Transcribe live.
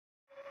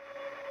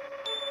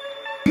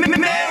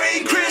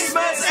Merry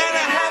Christmas and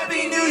a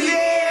Happy New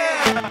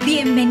Year!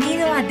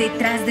 Bienvenido a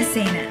Detrás de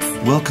Escenas.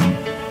 Welcome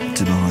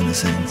to Behind the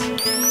Scenes.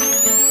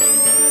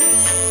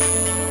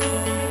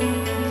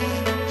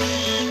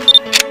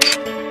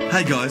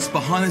 Hey guys,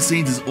 Behind the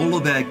Scenes is all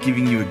about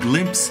giving you a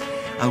glimpse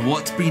of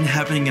what's been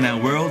happening in our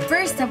world.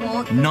 First of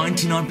all,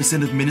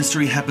 99% of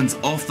ministry happens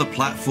off the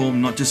platform,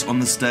 not just on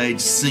the stage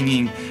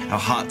singing our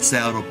hearts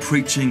out or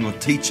preaching or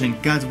teaching.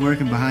 God's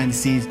working behind the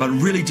scenes. But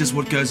really just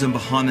what goes on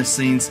behind the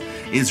scenes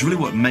is really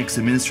what makes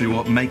a ministry,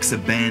 what makes a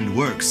band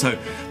work. So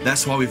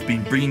that's why we've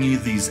been bringing you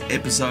these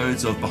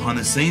episodes of Behind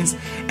the Scenes.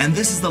 And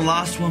this is the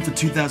last one for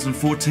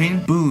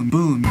 2014. Boom,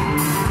 boom.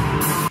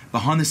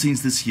 Behind the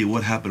scenes this year,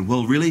 what happened?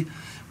 Well, really,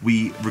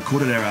 we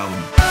recorded our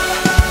album.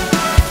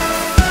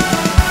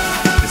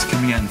 It's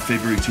coming out in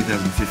February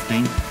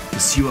 2015.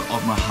 Pursuer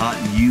of My Heart,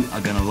 you are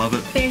gonna love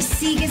it.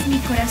 Persigues mi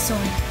corazón,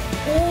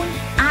 un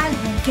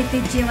álbum que te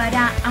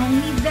llevará a un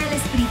nivel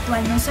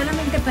espiritual, no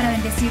solamente para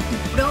bendecir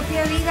tu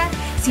propia vida,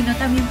 sino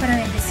también para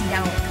bendecir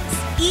a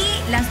otras. Y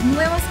las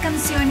nuevas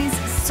canciones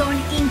son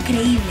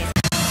increíbles.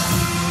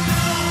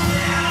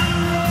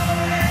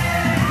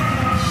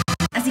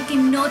 Así que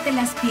no te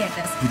las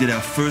pierdas. We did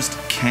our first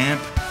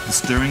camp, the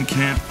Stirring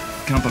Camp,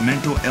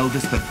 Campamento El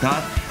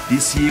Despertar,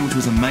 this year, which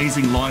was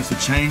amazing. Lives were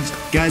changed.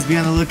 Guys, be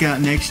on the lookout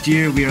next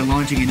year. We are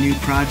launching a new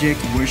project,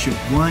 Worship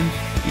One,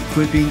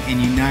 equipping and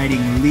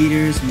uniting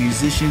leaders,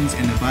 musicians,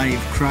 and the body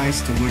of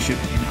Christ to worship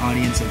an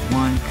audience of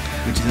one,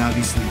 which is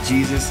obviously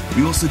Jesus.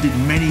 We also did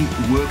many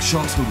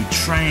workshops where we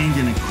trained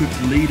and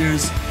equipped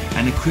leaders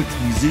and equipped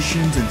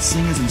musicians and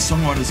singers and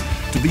songwriters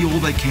to be all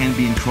they can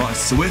be in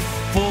Christ. So we're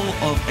full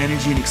of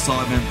energy and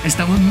excitement.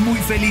 Estamos muy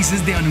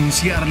felices de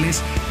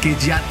anunciarles que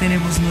ya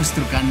tenemos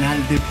nuestro canal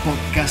de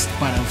podcast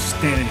para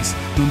ustedes,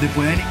 donde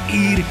pueden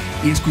ir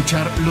y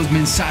escuchar los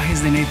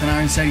mensajes de Nathan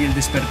Ironside y El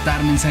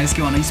Despertar, mensajes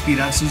que van a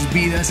inspirar sus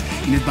vidas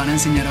y les van a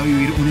enseñar a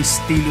vivir un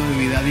estilo de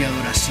vida de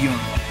adoración.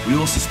 We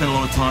also spent a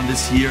lot of time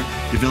this year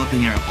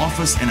developing our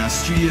office and our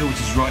studio, which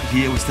is right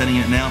here. We're standing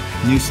in it now.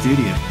 New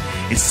studio.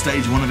 It's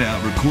stage one of our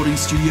recording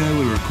studio.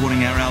 We're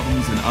recording our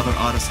albums and other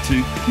artists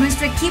too.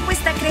 Nuestro equipo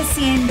está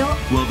creciendo.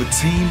 Well, the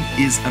team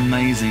is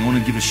amazing. I want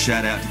to give a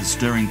shout out to the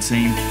Stirring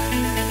team.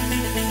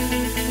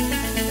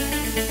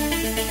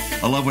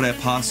 I love what our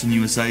pastor in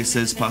USA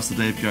says, Pastor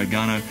Dave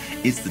Gargano.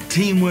 It's the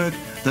teamwork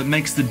that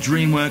makes the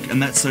dream work,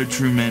 and that's so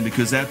true, man,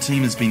 because our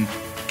team has been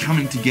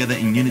coming together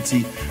in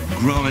unity,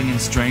 growing in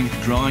strength,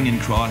 growing in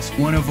Christ.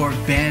 One of our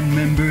band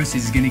members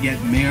is going to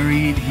get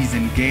married. He's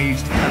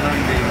engaged. Hello,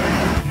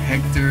 David.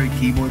 Hector, a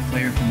keyboard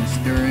player from the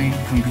Stirring.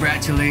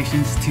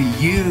 Congratulations to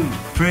you.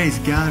 Praise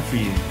God for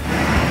you.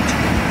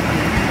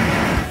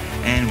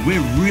 And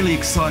we're really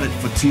excited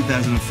for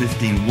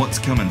 2015. What's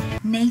coming?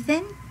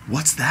 Nathan,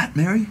 What's that,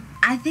 Mary?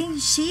 I think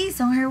she's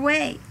on her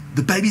way.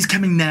 The baby's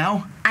coming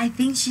now? I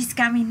think she's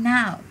coming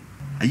now.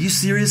 Are you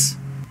serious?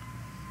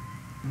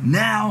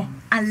 Now?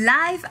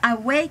 Alive,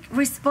 awake,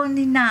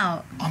 responding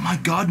now. Oh my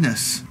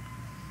goodness.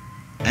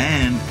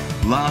 And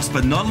last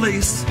but not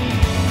least,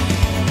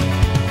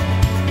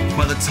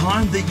 by the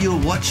time that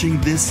you're watching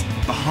this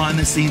behind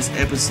the scenes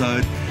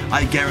episode,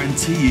 I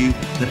guarantee you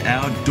that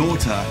our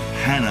daughter,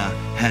 Hannah,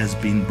 has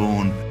been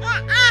born.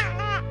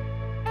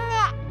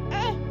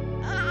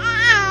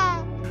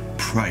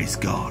 Praise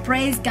God.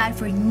 Praise God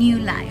for new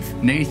life.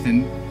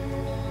 Nathan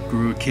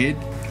grew a kid.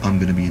 I'm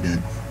gonna be a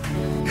dad.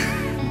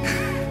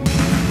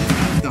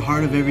 The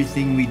heart of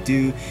everything we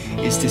do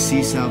is to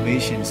see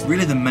salvations.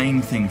 Really the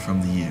main thing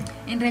from the year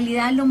En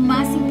realidad, lo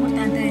más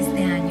importante de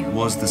este año.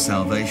 was the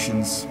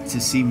salvations, To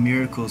see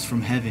miracles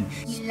from heaven.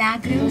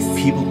 Milagros.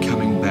 people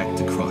coming back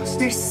to Christ.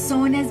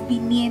 Personas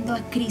viniendo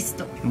a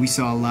Cristo. And we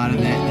saw a lot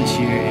of that this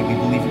year, and we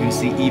believe we're going to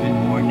see even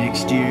more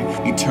next year.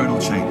 Eternal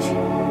change.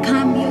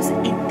 Cambios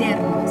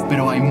eternos.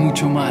 Pero hay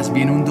mucho más.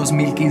 Viene un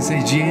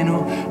 2015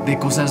 lleno de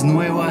cosas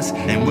nuevas.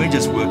 And we're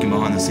just working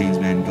behind the scenes,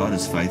 man. God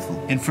is faithful.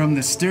 And from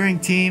the Stirring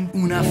team,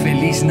 Una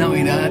feliz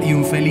Navidad y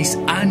un feliz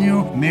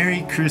año.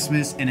 Merry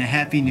Christmas and a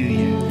Happy New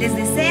Year. Les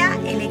desea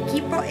el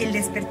equipo El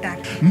Despertar.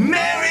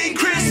 Merry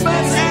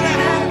Christmas and a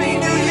Happy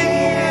New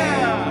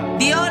Year!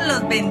 Dios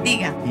los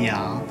bendiga.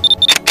 Y'all.